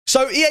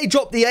So EA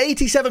dropped the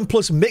 87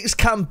 plus mixed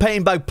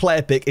campaign bag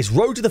player pick. It's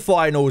road to the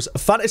finals,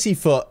 fantasy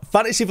foot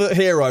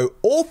hero,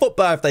 all foot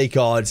birthday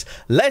cards.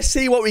 Let's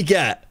see what we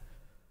get.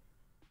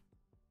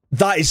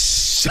 That is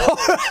so...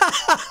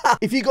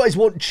 If you guys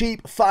want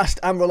cheap, fast,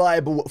 and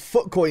reliable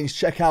foot coins,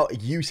 check out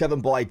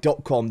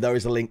u7buy.com. There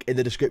is a link in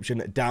the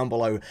description down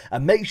below.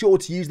 And make sure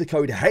to use the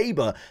code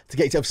HABER to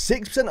get yourself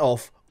 6%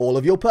 off all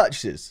of your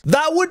purchases.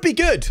 That would be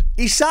good.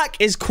 Isak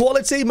is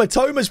quality.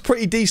 Matoma's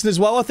pretty decent as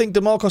well. I think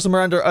DeMarcus and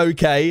Miranda are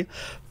okay.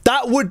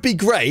 That would be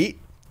great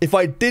if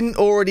I didn't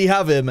already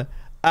have him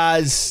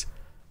as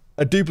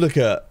a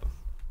duplicate.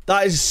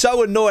 That is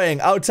so annoying.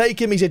 I'll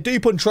take him. He's a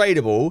dupe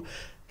untradeable.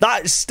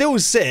 That's still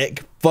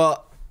sick,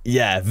 but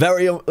yeah,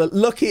 very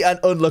lucky and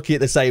unlucky at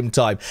the same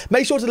time.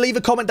 Make sure to leave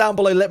a comment down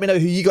below. Let me know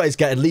who you guys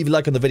get and leave a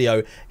like on the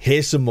video.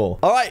 Here's some more.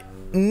 All right,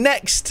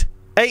 next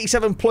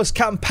 87 plus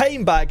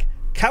campaign bag.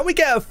 Can we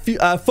get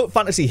a foot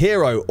fantasy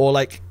hero or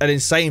like an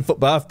insane foot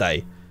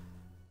birthday?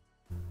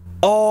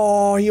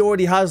 Oh, he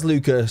already has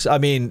Lucas. I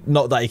mean,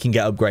 not that he can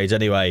get upgrades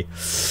anyway.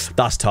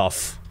 That's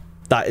tough.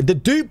 The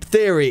dupe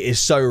theory is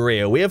so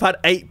real. We have had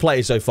 8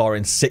 players so far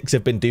and 6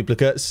 have been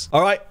duplicates.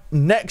 All right,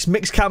 next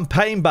mixed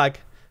campaign bag.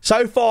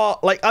 So far,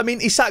 like, I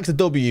mean, Isak's a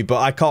W,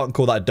 but I can't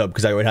call that a dub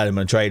because I already had him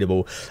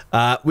untradeable.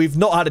 We've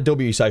not had a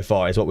W so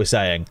far is what we're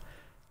saying.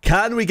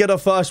 Can we get our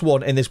first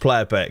one in this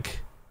player pick?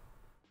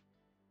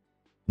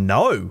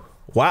 No.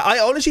 Wow, I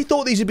honestly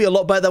thought these would be a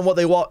lot better than what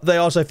they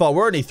are so far.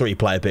 We're only 3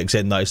 player picks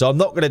in, though, so I'm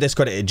not going to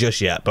discredit it just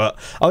yet, but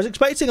I was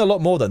expecting a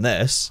lot more than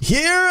this.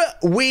 Here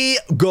we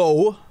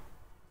go.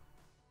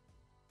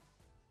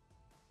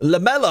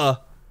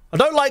 Lamella. I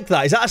don't like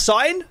that. Is that a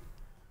sign?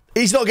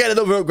 He's not getting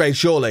another upgrade,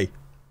 surely.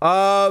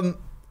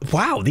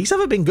 Wow, these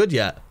haven't been good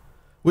yet.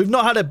 We've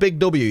not had a big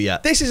W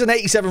yet. This is an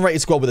 87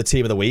 rated squad with a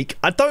team of the week.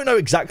 I don't know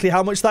exactly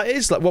how much that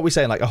is. Like, what are we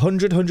saying? Like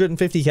 100,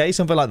 150k,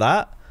 something like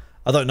that?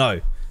 I don't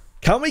know.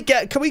 Can we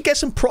get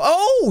some pro...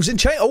 Oh,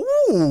 Zinchenko.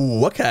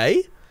 Oh,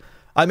 okay.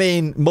 I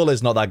mean,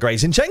 Muller's not that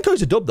great.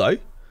 Zinchenko's a dub, though.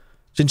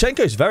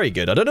 Zinchenko's very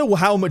good. I don't know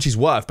how much he's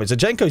worth, but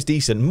Zinchenko's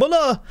decent.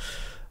 Muller,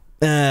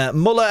 El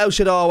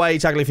Shaarawy,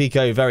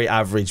 Tagliafico, very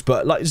average.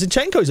 But, like,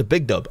 Zinchenko's a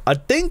big dub. I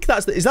think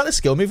that's... Is that the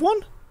skill move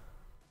one?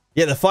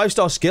 Yeah, the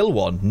 5-star skill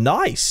one.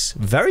 Nice.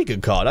 Very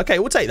good card. Okay,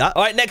 we'll take that.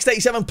 All right, next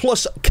 87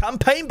 plus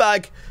campaign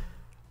bag.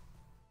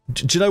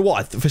 Do you know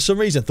what? For some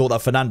reason, I thought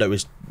that Fernando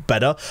was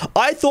better.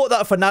 I thought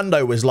that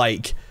Fernando was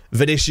like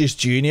Vinicius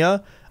Jr.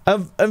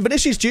 And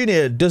Vinicius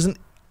Jr. doesn't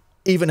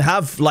even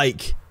have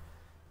like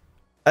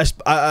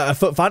a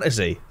foot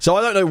fantasy. So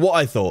I don't know what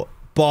I thought.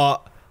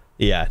 But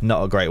yeah,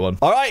 not a great one.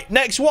 All right,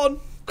 next one.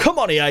 Come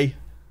on, EA.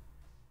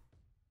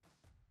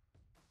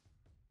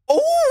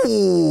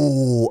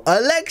 Oh,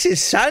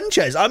 Alexis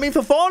Sanchez. I mean,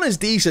 Fofana's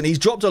decent. He's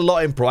dropped a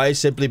lot in price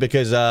simply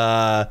because,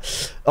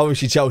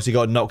 obviously, Chelsea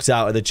got knocked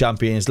out of the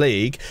Champions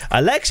League.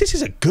 Alexis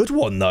is a good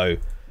one, though.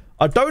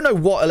 I don't know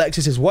what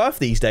Alexis is worth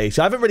these days.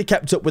 I haven't really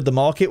kept up with the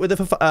market with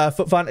the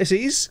foot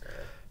fantasies.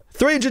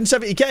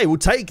 370k, we'll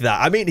take that.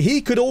 I mean,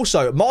 he could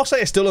also... Marseille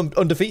is still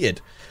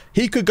undefeated.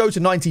 He could go to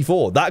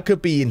 94. That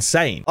could be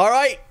insane. All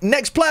right,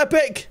 next player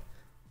pick.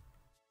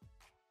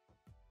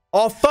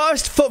 Our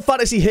first foot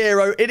fantasy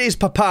hero, it is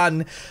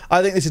Papan.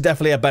 I think this is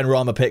definitely a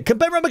Benrahma pick. Can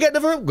Benrahma get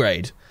another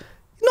upgrade?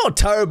 Not a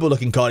terrible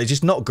looking card, it's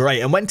just not great.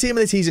 And when Team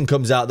of the Season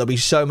comes out, there'll be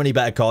so many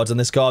better cards on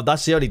this card.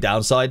 That's the only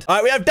downside. All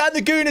right, we have Dan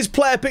the Goon as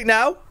player pick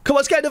now. Come on,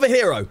 let's get another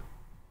hero.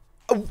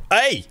 Oh,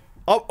 hey.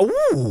 Oh,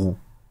 ooh.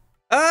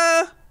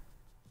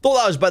 Thought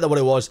that was better than what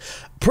it was.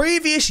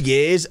 Previous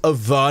years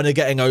of Werner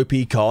getting OP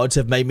cards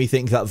have made me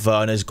think that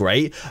Werner's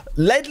great.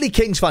 Ledley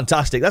King's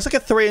fantastic. That's like a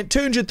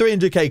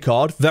 300k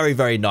card. Very,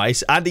 very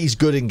nice. And he's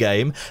good in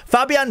game.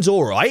 Fabian's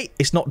all right.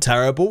 It's not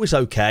terrible. It's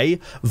okay.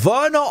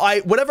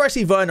 Werner, whenever I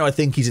see Werner, I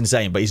think he's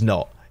insane, but he's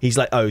not. He's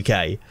like,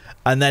 okay.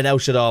 And then El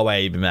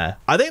Shaarawy, meh.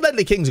 I think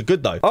Ledley King's are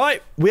good, though. All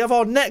right, we have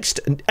our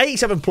next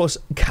 87 plus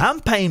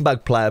campaign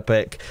bag player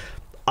pick.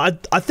 I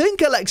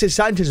think Alexis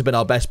Sanchez has been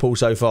our best pull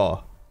so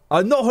far.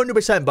 I'm not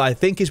 100%, but I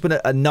think it's been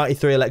a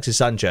 93 Alexis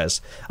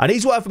Sanchez. And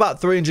he's worth about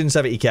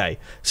 370k.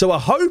 So we're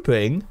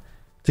hoping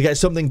to get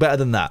something better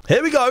than that.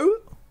 Here we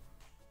go.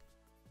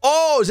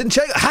 Oh,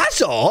 Zinchenko.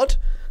 Hazard?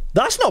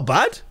 That's not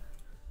bad.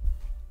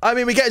 I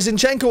mean, we get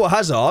Zinchenko or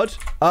Hazard.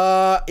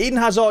 Eden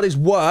Hazard is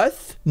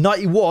worth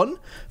 91.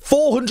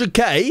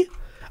 400k.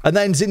 And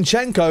then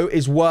Zinchenko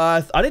is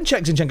worth... I didn't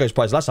check Zinchenko's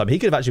price last time. He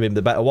could have actually been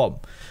the better one.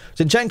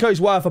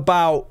 Zinchenko's worth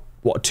about,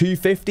 what,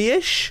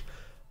 250-ish?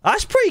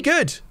 That's pretty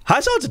good.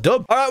 Hazard's a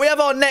dub. All right, we have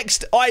our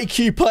next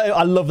IQ player.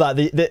 I love that.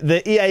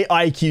 The EA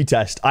IQ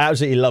test. I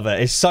absolutely love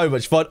it. It's so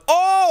much fun.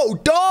 Oh,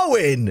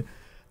 Darwin.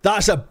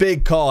 That's a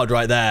big card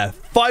right there.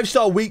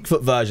 5-star weak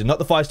foot version, not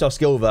the 5-star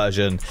skill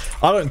version.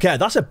 I don't care.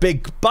 That's a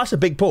big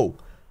pull.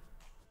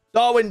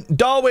 Darwin,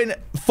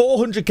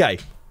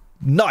 400k.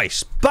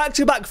 Nice.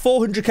 Back-to-back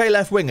 400k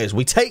left wingers.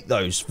 We take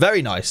those.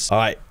 Very nice. All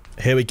right,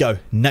 here we go.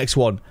 Next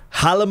one.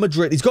 Hala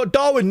Madrid. He's got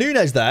Darwin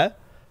Núñez there.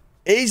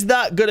 Is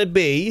that going to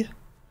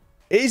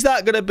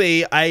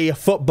be a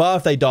foot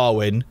birthday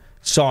Darwin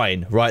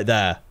sign right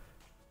there?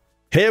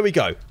 Here we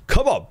go.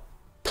 Come on.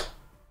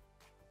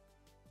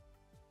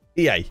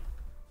 EA,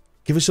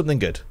 give us something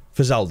good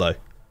for Zaldo.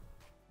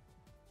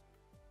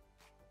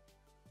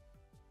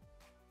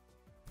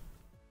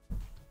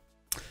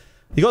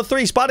 You got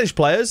 3 Spanish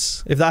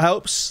players, if that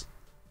helps.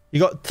 You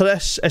got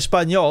Tres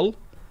Español.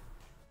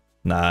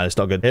 Nah, it's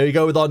not good. Here we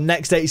go with our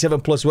next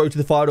 87 plus road to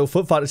the final.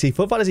 Foot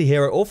Fantasy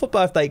Hero, or for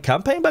birthday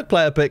campaign bag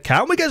player pick.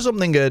 Can we get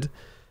something good?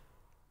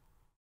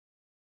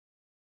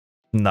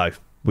 No,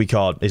 we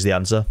can't, is the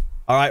answer.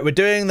 All right, we're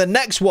doing the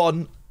next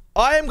one.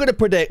 I am going to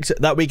predict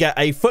that we get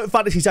a Foot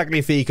Fantasy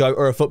Tagliafico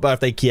or a Foot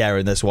Birthday Kier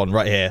in this one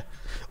right here.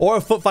 Or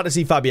a Foot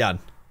Fantasy Fabian.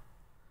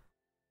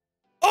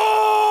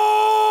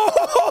 Oh!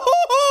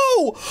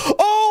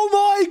 Oh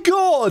my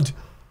God!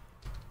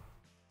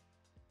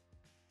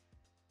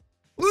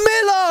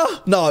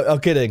 Miller! No, I'm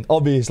kidding,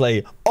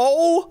 obviously.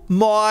 Oh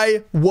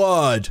my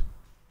word.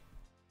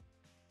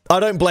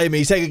 I don't blame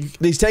him. He's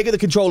taking the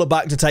controller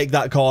back to take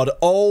that card.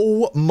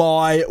 Oh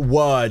my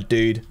word,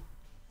 dude.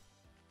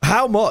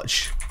 How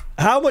much?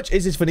 How much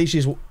is this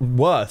Vinicius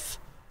worth?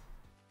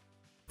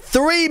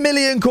 3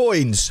 million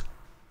coins.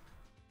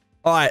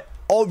 All right,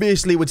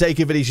 obviously we're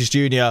taking Vinicius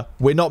Jr.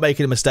 We're not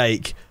making a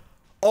mistake.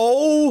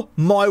 Oh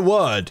my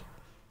word.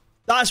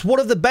 That's one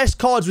of the best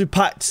cards we've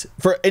packed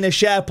for in a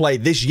share play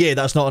this year.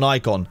 That's not an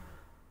icon.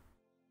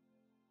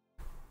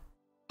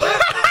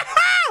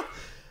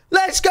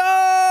 Let's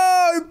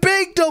go!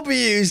 Big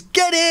W's.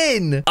 Get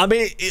in. I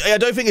mean, I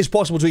don't think it's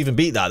possible to even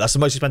beat that. That's the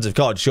most expensive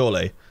card,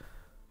 surely.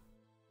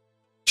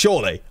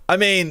 Surely. I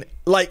mean,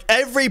 like,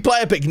 every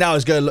player pick now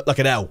is going to look like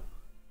an L,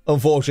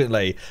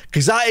 unfortunately.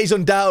 Because that is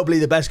undoubtedly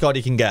the best card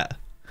you can get.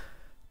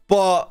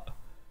 But,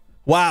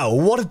 wow,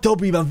 what a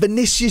W, man.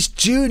 Vinicius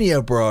Jr.,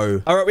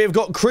 bro. All right, we've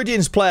got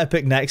Cridian's player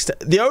pick next.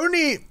 The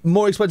only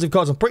more expensive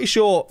cards, I'm pretty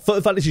sure,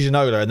 Foot Fantasy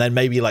Ginola and then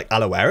maybe, like,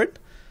 Alawarin.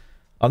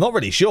 I'm not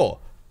really sure.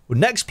 Well,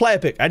 next player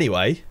pick,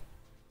 anyway.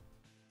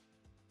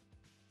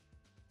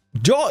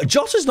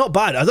 Jota's not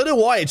bad. I don't know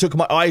why it took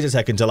my eyes a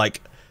second to,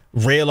 like,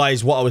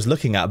 realize what I was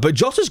looking at, but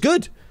Jota's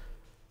good.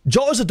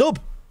 Jota's a dub.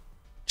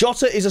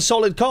 Jota is a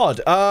solid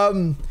card. I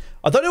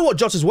don't know what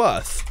Jota's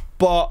worth,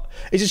 but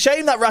it's a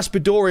shame that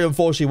Raspadori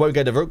unfortunately won't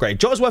get another upgrade.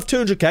 Jota's worth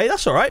 200k.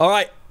 That's all right. All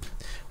right,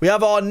 we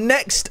have our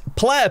next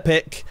player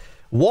pick.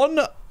 One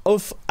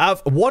of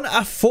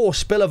 4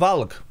 Spill of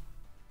Alg.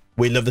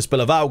 We love the Spill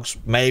of Algs.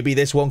 Maybe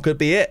this one could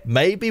be it.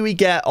 Maybe we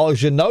get our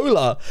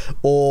Ginola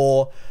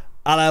or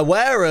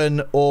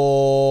Alawarin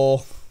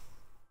or...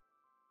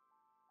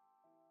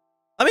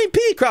 I mean,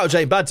 Peter Crouch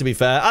ain't bad, to be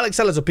fair. Alex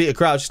Sellers or Peter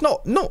Crouch. It's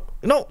not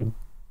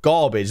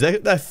garbage.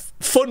 They're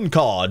fun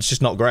cards,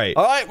 just not great.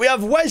 All right, we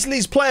have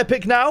Wesley's player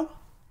pick now.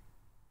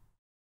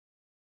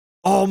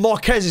 Oh,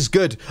 Marquez is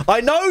good.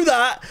 I know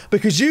that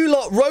because you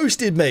lot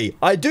roasted me.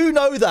 I do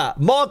know that.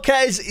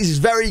 Marquez is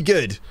very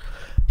good.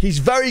 He's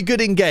very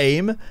good in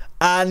game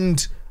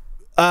and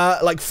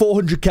like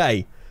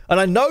 400k. And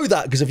I know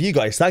that because of you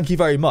guys. Thank you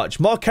very much.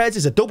 Marquez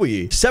is a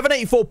W.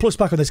 784 plus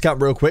pack on this account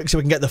real quick so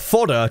we can get the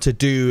fodder to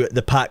do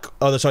the pack.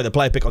 Oh, sorry, the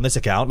player pick on this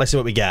account. Let's see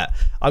what we get.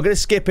 I'm going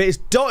to skip it. It's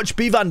Dutch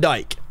B. Van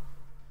Dijk.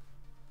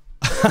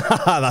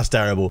 That's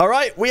terrible. All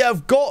right, we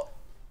have got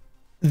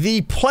the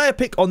player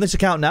pick on this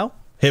account now.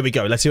 Here we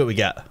go. Let's see what we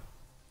get.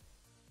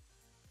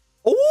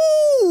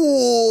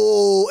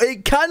 Ooh,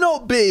 it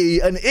cannot be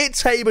an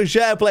Itshaber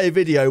share play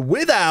video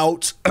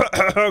without...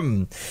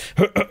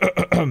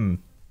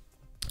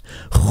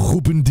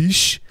 Ruben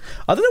Dias.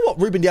 I don't know what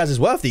Ruben Dias is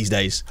worth these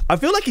days. I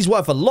feel like he's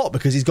worth a lot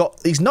because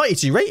he's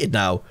 92 rated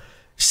now.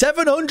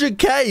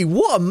 700k.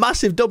 What a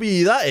massive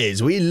W that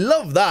is. We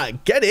love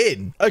that. Get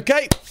in.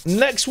 Okay,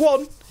 next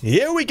one.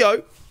 Here we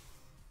go.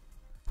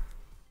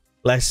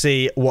 Let's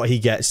see what he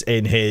gets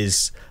in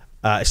his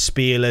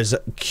Spielers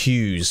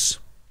Qs.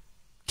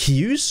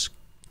 Qs?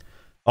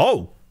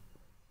 Oh.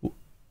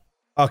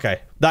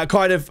 Okay, that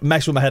kind of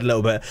messed with my head a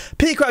little bit.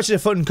 Peter Crouch is a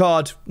fun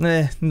card.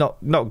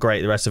 Not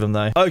great, the rest of them,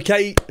 though.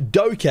 Okay,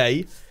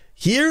 Doke.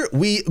 Here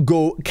we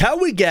go. Can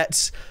we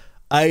get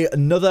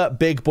another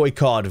big boy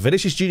card?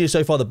 Vinicius Jr.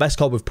 so far, the best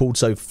card we've pulled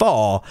so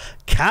far.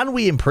 Can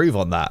we improve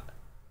on that?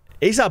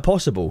 Is that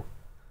possible?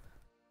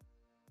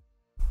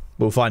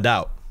 We'll find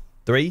out.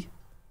 3,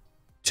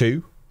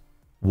 2,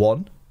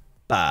 1.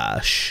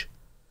 Bash.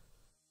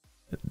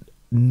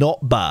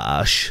 Not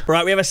bash.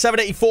 Right, we have a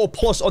 784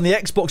 plus on the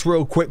Xbox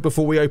real quick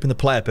before we open the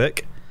player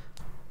pick.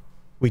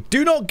 We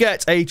do not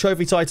get a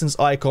Trophy Titans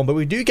icon, but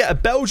we do get a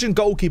Belgian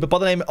goalkeeper by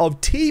the name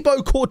of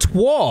Thibaut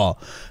Courtois,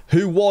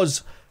 who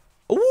was...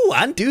 Ooh,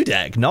 and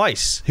Dudek.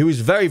 Nice. Who was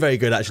very, very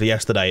good, actually,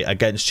 yesterday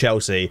against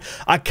Chelsea.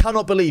 I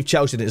cannot believe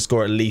Chelsea didn't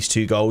score at least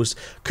 2 goals.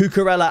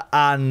 Cucurella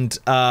and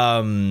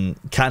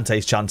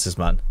Kante's chances,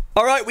 man.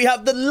 All right, we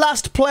have the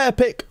last player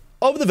pick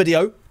of the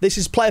video. This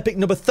is player pick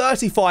number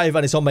 35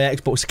 and it's on my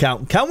Xbox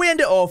account. Can we end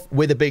it off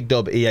with a big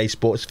dub EA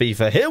Sports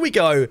FIFA? Here we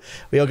go.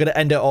 We are going to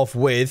end it off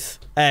with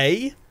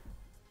a...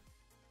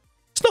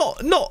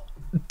 It's not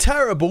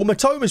terrible.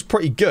 Matoma's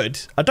pretty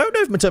good. I don't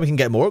know if Matoma can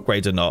get more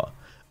upgrades or not.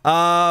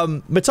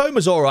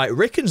 Matoma's all right.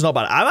 Ricken's not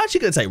bad. I'm actually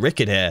going to take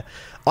Ricken here.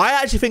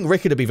 I actually think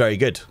Ricken would be very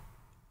good.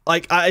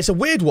 Like, it's a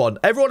weird one.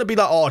 Everyone would be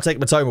like, oh, I'll take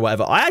Matoma or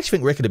whatever. I actually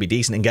think Rickard would be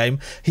decent in game.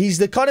 He's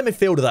the kind of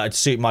midfielder that would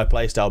suit my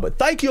playstyle. But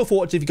thank you all for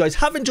watching. If you guys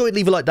have enjoyed,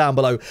 leave a like down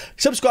below.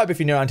 Subscribe if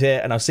you're new around here,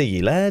 and I'll see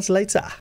you lads later.